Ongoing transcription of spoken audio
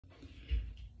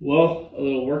Well, a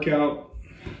little workout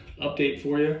update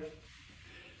for you.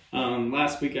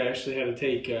 Last week I actually had to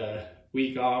take a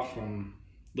week off from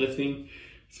lifting,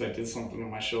 so I did something on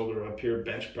my shoulder up here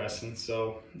bench pressing.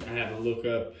 So I had to look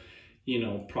up,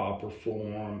 proper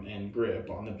form and grip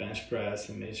on the bench press,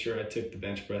 and made sure I took the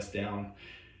bench press down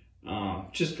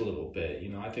just a little bit.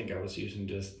 I think I was using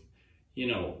just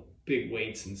big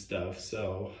weights and stuff,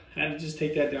 so I had to just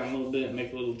take that down a little bit,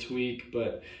 make a little tweak,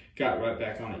 but got right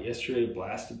back on it yesterday.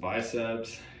 Blasted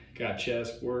biceps, got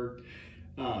chest worked,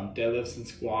 deadlifts and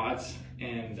squats,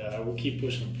 and we'll keep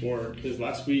pushing forward, because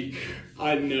last week,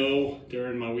 I know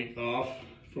during my week off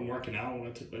from working out, when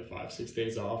I took like 5-6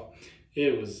 days off,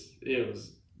 it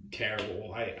was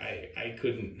terrible. I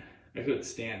couldn't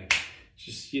stand it.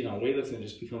 Just weightlifting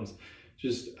just becomes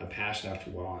just a passion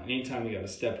after a while. And anytime you got to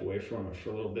step away from it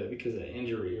for a little bit because of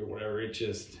injury or whatever,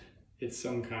 it's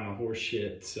some kind of horse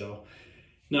shit. So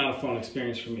not a fun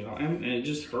experience for me at all. And it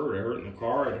just hurt. It hurt in the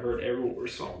car. It hurt everywhere.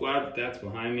 So I'm glad that that's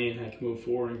behind me and I can move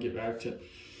forward and get back to,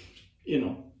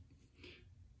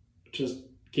 just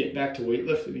get back to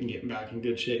weightlifting and getting back in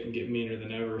good shape and get meaner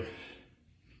than ever.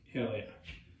 Hell yeah.